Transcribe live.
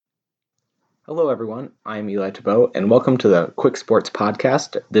Hello, everyone. I'm Eli Tebow, and welcome to the Quick Sports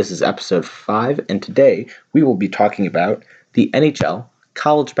Podcast. This is episode 5, and today we will be talking about the NHL,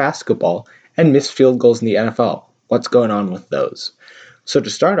 college basketball, and missed field goals in the NFL. What's going on with those? So, to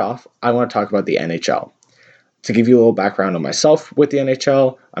start off, I want to talk about the NHL. To give you a little background on myself with the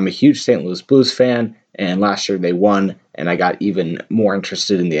NHL, I'm a huge St. Louis Blues fan, and last year they won, and I got even more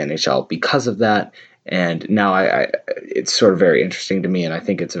interested in the NHL because of that. And now it's sort of very interesting to me, and I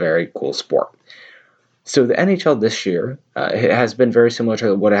think it's a very cool sport. So the NHL this year it has been very similar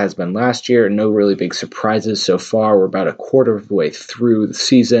to what it has been last year. No really big surprises so far. We're about a quarter of the way through the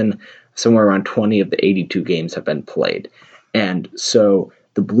season. Somewhere around 20 of the 82 games have been played. And so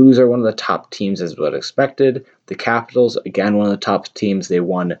the Blues are one of the top teams as was expected. The Capitals, again, one of the top teams. They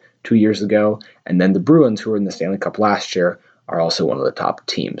won 2 years ago. And then the Bruins, who were in the Stanley Cup last year, are also one of the top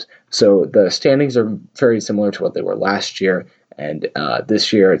teams. So the standings are very similar to what they were last year. And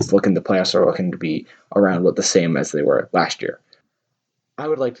this year, the playoffs are looking to be around what the same as they were last year. I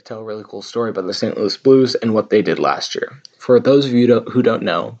would like to tell a really cool story about the St. Louis Blues and what they did last year. For those of you who don't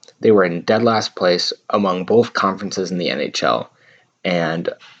know, they were in dead last place among both conferences in the NHL, and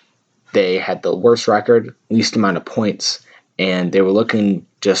they had the worst record, least amount of points, and they were looking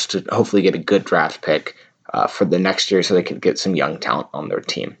just to hopefully get a good draft pick for the next year so they could get some young talent on their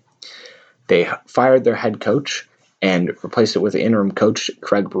team. They fired their head coach and replaced it with the interim coach,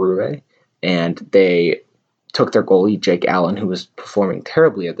 Craig Berube, and they took their goalie, Jake Allen, who was performing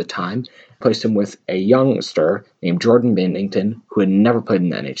terribly at the time, placed him with a youngster named Jordan Binnington, who had never played in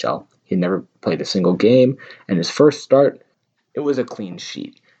the NHL. He had never played a single game, and his first start, it was a clean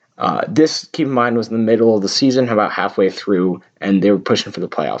sheet. This, keep in mind, was in the middle of the season, about halfway through, and they were pushing for the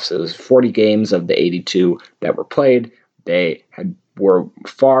playoffs. It was 40 games of the 82 that were played. They were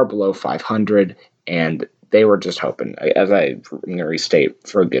far below 500, and they were just hoping, as I'm going to restate,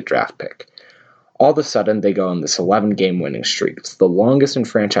 for a good draft pick. All of a sudden, they go on this 11-game winning streak. It's the longest in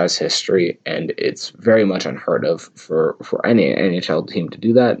franchise history, and it's very much unheard of for any NHL team to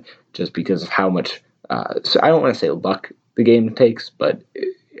do that, just because of how much, so I don't want to say luck the game takes, but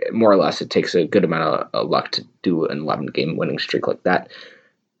more or less it takes a good amount of luck to do an 11-game winning streak like that.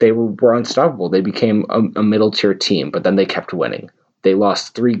 They were unstoppable. They became a middle-tier team, but then they kept winning. They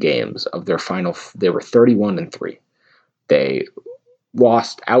lost 3 games of their final. They were 31-3. They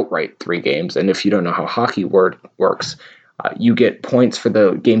lost outright 3 games, and if you don't know how hockey works, you get points for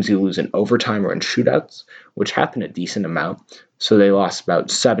the games you lose in overtime or in shootouts, which happen a decent amount. So they lost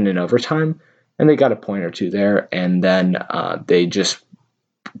about 7 in overtime, and they got a point or 2 there, and then they just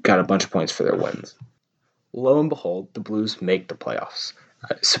got a bunch of points for their wins. Lo and behold, the Blues make the playoffs,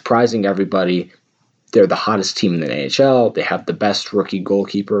 surprising everybody. They're the hottest team in the NHL. They have the best rookie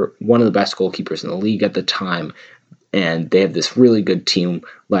goalkeeper, one of the best goalkeepers in the league at the time, and they have this really good team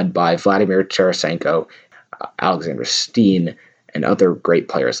led by Vladimir Tarasenko, Alexander Steen, and other great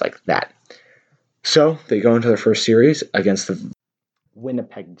players like that. So they go into their first series against the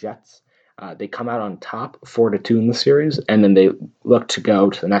Winnipeg Jets. They come out on top 4-2 in the series, and then they look to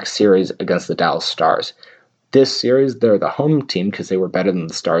go to the next series against the Dallas Stars. This series, they're the home team because they were better than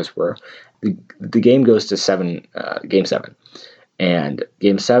the Stars were. The game goes to Game 7. And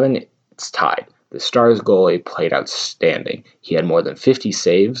Game 7, it's tied. The Stars goalie played outstanding. He had more than 50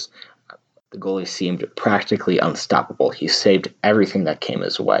 saves. The goalie seemed practically unstoppable. He saved everything that came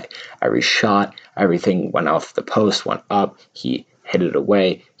his way. Every shot, everything went off the post, went up. He hit it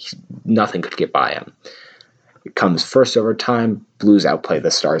away. Nothing could get by him. It comes first overtime. Blues outplay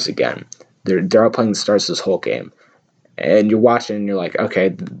the Stars again. They're outplaying the Stars this whole game. And you're watching and you're like, okay,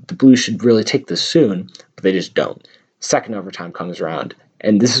 the Blues should really take this soon, but they just don't. Second overtime comes around,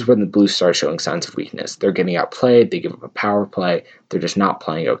 and this is when the Blues start showing signs of weakness. They're getting outplayed. They give up a power play. They're just not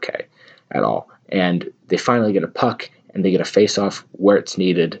playing okay at all. And they finally get a puck, and they get a face-off where it's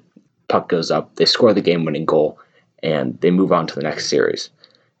needed. Puck goes up. They score the game-winning goal, and they move on to the next series.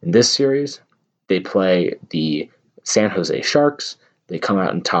 In this series, they play the San Jose Sharks. They come out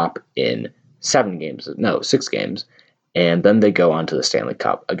on top in 6 games, and then they go on to the Stanley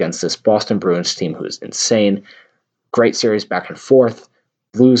Cup against this Boston Bruins team who is insane. Great series back and forth.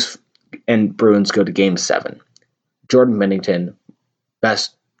 Blues and Bruins go to Game 7. Jordan Binnington,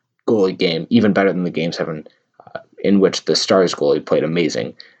 best goalie game, even better than the Game 7 in which the Stars goalie played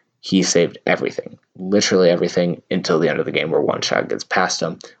amazing. He saved everything, literally everything, until the end of the game where one shot gets past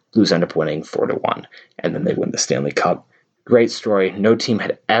him. Blues end up winning 4-1, and then they win the Stanley Cup. Great story. No team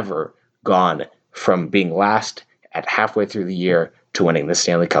had ever gone from being last at halfway through the year to winning the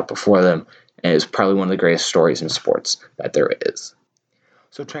Stanley Cup before them, and it's probably one of the greatest stories in sports that there is.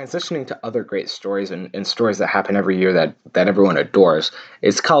 So transitioning to other great stories and stories that happen every year that everyone adores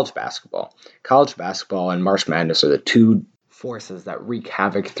is college basketball. College basketball and March Madness are the two forces that wreak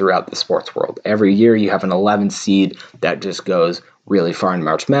havoc throughout the sports world. Every year you have an 11 seed that just goes really far in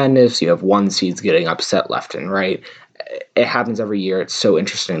March Madness. You have one seeds getting upset left and right. It happens every year. It's so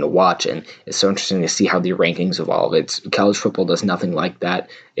interesting to watch, and it's so interesting to see how the rankings evolve. College football does nothing like that.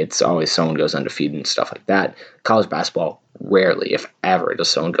 It's always someone goes undefeated and stuff like that. College basketball, rarely, if ever, does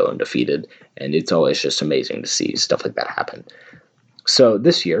someone go undefeated, and it's always just amazing to see stuff like that happen. So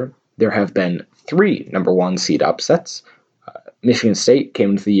this year, there have been 3 number 1 seed upsets. Michigan State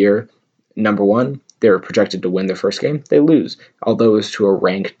came into the year number 1. They were projected to win their first game. They lose. Although it was to a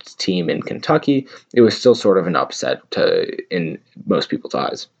ranked team in Kentucky, it was still sort of an upset in most people's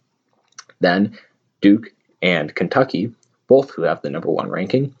eyes. Then Duke and Kentucky, both who have the number 1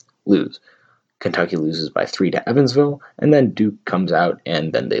 ranking, lose. Kentucky loses by 3 to Evansville, and then Duke comes out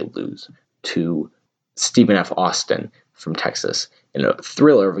and then they lose to Stephen F. Austin from Texas in a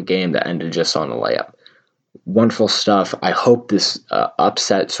thriller of a game that ended just on a layup. Wonderful stuff. I hope this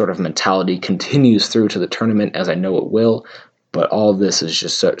upset sort of mentality continues through to the tournament, as I know it will. But all of this is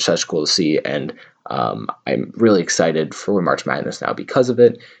just such cool to see, and I'm really excited for March Madness now because of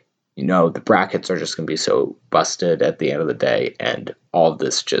it. The brackets are just going to be so busted at the end of the day, and all of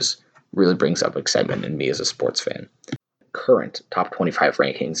this just really brings up excitement in me as a sports fan. Current top 25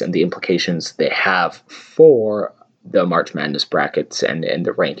 rankings and the implications they have for the March Madness brackets and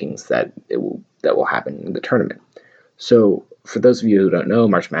the rankings that will happen in the tournament. So for those of you who don't know,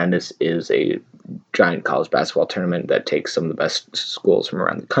 March Madness is a giant college basketball tournament that takes some of the best schools from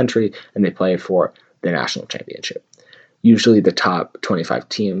around the country, and they play for the national championship. Usually the top 25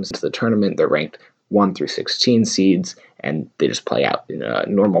 teams to the tournament, they're ranked 1 through 16 seeds, and they just play out in a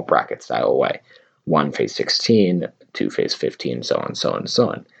normal bracket style way. 1 face 16, 2 face 15, so on, so on, so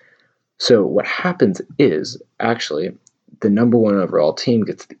on. So what happens is, actually, the number 1 overall team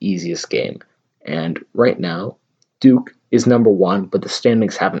gets the easiest game. And right now, Duke is number 1, but the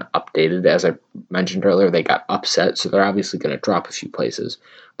standings haven't updated. As I mentioned earlier, they got upset, so they're obviously going to drop a few places.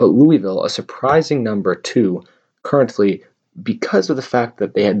 But Louisville, a surprising number 2, currently, because of the fact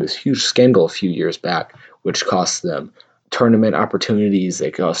that they had this huge scandal a few years back, which cost them tournament opportunities, they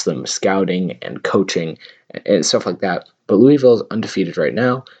cost them scouting and coaching and stuff like that. But Louisville is undefeated right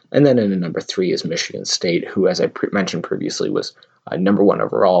now. And then in number 3 is Michigan State, who, as I mentioned previously, was number 1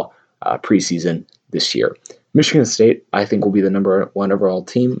 overall preseason this year. Michigan State, I think, will be the number 1 overall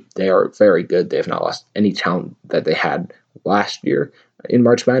team. They are very good. They have not lost any talent that they had last year in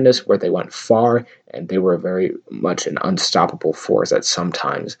March Madness, where they went far, and they were very much an unstoppable force at some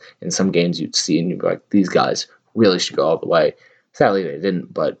times. In some games you'd see and you'd be like, these guys really should go all the way. Sadly, they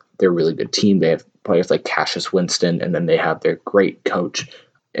didn't, but they're a really good team. They have players like Cassius Winston, and then they have their great coach,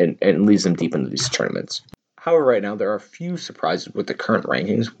 and leads them deep into these tournaments. However, right now, there are a few surprises with the current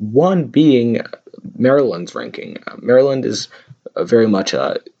rankings, one being Maryland's ranking. Maryland is very much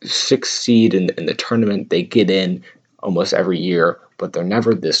a 6th seed in the tournament. They get in almost every year, but they're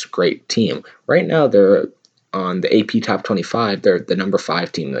never this great team. Right now, they're on the AP Top 25, they're the number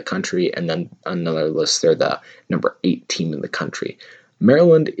 5 team in the country, and then on another list, they're the number 8 team in the country.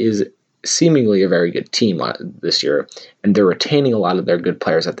 Maryland is seemingly a very good team this year, and they're retaining a lot of their good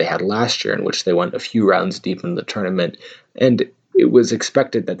players that they had last year, in which they went a few rounds deep in the tournament, and it was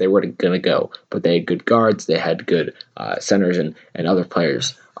expected that they were going to go, but they had good guards, they had good centers and other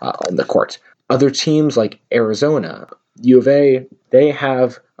players on the court. Other teams like Arizona, U of A, they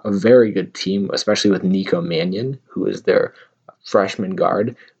have a very good team, especially with Nico Mannion, who is their freshman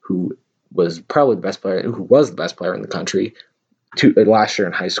guard, who was probably the best player, who was the best player in the country last year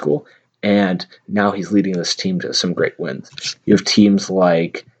in high school, and now he's leading this team to some great wins. You have teams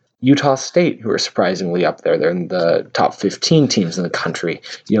like Utah State, who are surprisingly up there. They're in the top 15 teams in the country.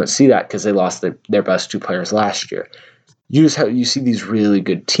 You don't see that because they lost their best 2 players last year. You see these really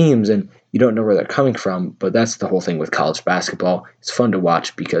good teams, and you don't know where they're coming from, but that's the whole thing with college basketball. It's fun to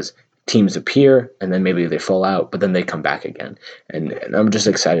watch because teams appear, and then maybe they fall out, but then they come back again. And I'm just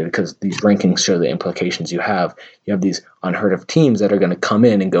excited because these rankings show the implications you have. You have these unheard of teams that are going to come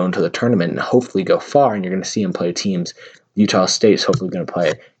in and go into the tournament and hopefully go far, and you're going to see them play teams. Utah State's hopefully going to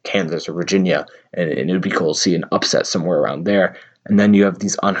play Kansas or Virginia, and it would be cool to see an upset somewhere around there. And then you have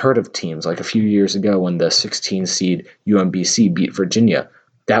these unheard of teams, like a few years ago when the 16 seed UMBC beat Virginia.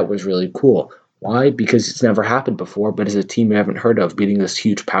 That was really cool. Why? Because it's never happened before, but it's a team you haven't heard of beating this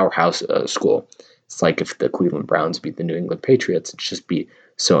huge powerhouse school. It's like if the Cleveland Browns beat the New England Patriots, it'd just be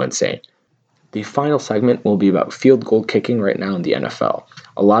so insane. The final segment will be about field goal kicking right now in the NFL.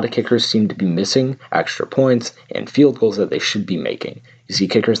 A lot of kickers seem to be missing extra points and field goals that they should be making. You see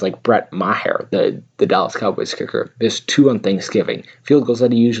kickers like Brett Maher, the Dallas Cowboys kicker, missed 2 on Thanksgiving. Field goals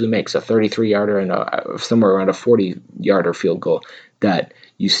that he usually makes, a 33-yarder and somewhere around a 40-yarder field goal that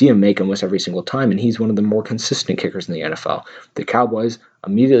you see him make almost every single time, and he's one of the more consistent kickers in the NFL. The Cowboys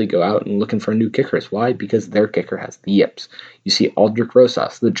immediately go out and looking for new kickers. Why? Because their kicker has the yips. You see Aldrick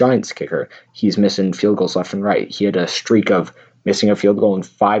Rosas, the Giants kicker. He's missing field goals left and right. He had a streak of missing a field goal in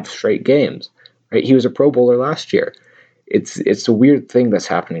 5 straight games. Right? He was a Pro Bowler last year. It's a weird thing that's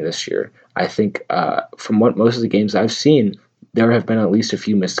happening this year. I think from what most of the games I've seen, there have been at least a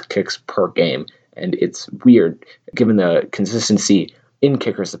few missed kicks per game, and it's weird given the consistency in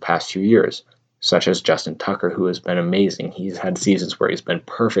kickers the past few years, such as Justin Tucker, who has been amazing. He's had seasons where he's been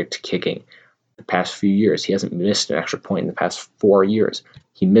perfect kicking the past few years. He hasn't missed an extra point in the past 4 years.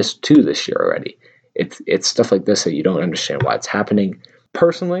 He missed 2 this year already. It's stuff like this that you don't understand why it's happening.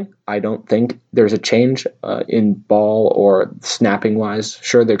 Personally, I don't think there's a change in ball or snapping wise.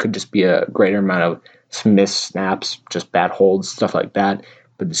 Sure, there could just be a greater amount of missed snaps, just bad holds, stuff like that,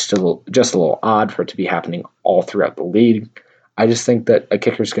 but it's still just a little odd for it to be happening all throughout the league. I just think that a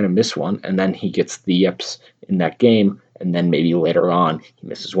kicker's going to miss one, and then he gets the yips in that game, and then maybe later on he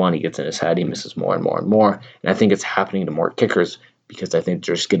misses one, he gets in his head, he misses more and more and more. And I think it's happening to more kickers because I think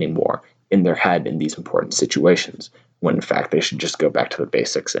they're just getting more in their head in these important situations, when in fact they should just go back to the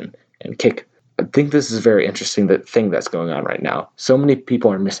basics and kick. I think this is a very interesting thing that's going on right now. So many people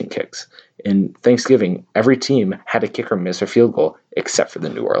are missing kicks. In Thanksgiving, every team had a kicker miss a field goal except for the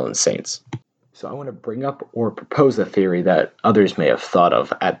New Orleans Saints. So I want to bring up or propose a theory that others may have thought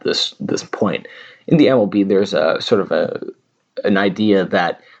of at this point. In the MLB, there's a sort of an idea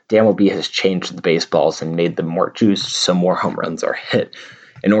that the MLB has changed the baseballs and made them more juiced so more home runs are hit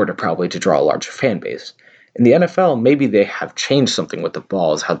in order probably to draw a larger fan base. In the NFL, maybe they have changed something with the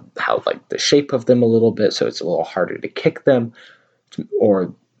balls, how like the shape of them a little bit, so it's a little harder to kick them,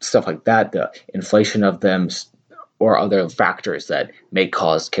 or stuff like that, the inflation of them, or other factors that may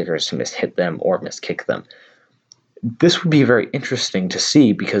cause kickers to mishit them or miskick them. This would be very interesting to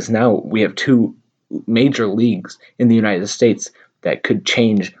see because now we have 2 major leagues in the United States that could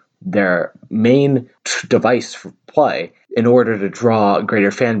change their main device for play in order to draw a greater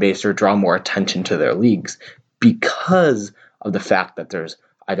fan base or draw more attention to their leagues because of the fact that there's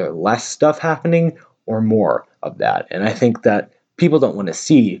either less stuff happening or more of that. And I think that people don't want to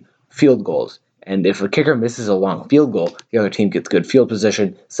see field goals. And if a kicker misses a long field goal, the other team gets good field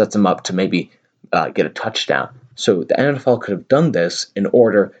position, sets them up to maybe get a touchdown. So the NFL could have done this in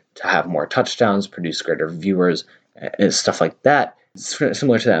order to have more touchdowns, produce greater viewers, and stuff like that.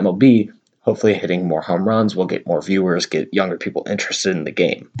 Similar to the MLB, hopefully hitting more home runs will get more viewers, get younger people interested in the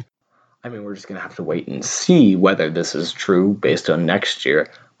game. I mean, we're just going to have to wait and see whether this is true based on next year.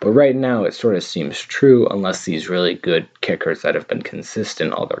 But right now, it sort of seems true unless these really good kickers that have been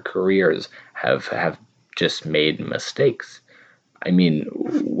consistent all their careers have just made mistakes. I mean,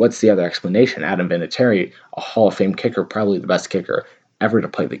 what's the other explanation? Adam Vinatieri, a Hall of Fame kicker, probably the best kicker ever to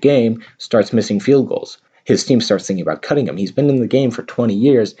play the game, starts missing field goals. His team starts thinking about cutting him. He's been in the game for 20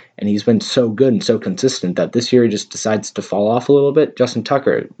 years, and he's been so good and so consistent that this year he just decides to fall off a little bit. Justin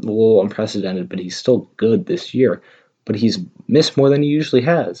Tucker, a little unprecedented, but he's still good this year. But he's missed more than he usually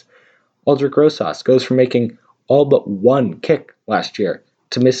has. Aldrick Rosas goes from making all but 1 kick last year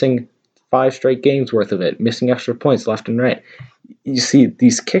to missing 5 straight games worth of it, missing extra points left and right. You see,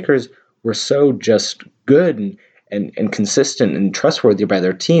 these kickers were so just good and consistent and trustworthy by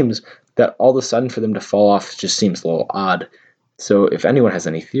their teams that all of a sudden for them to fall off just seems a little odd. So if anyone has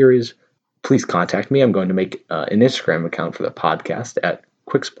any theories, please contact me. I'm going to make an Instagram account for the podcast at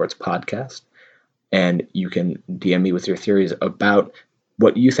Quick Sports Podcast, and you can DM me with your theories about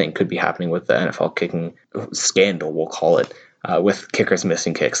what you think could be happening with the NFL kicking scandal, we'll call it, with kickers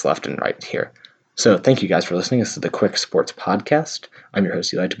missing kicks left and right here. So thank you guys for listening. This is the Quick Sports Podcast. I'm your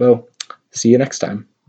host, Eli DeBow. See you next time.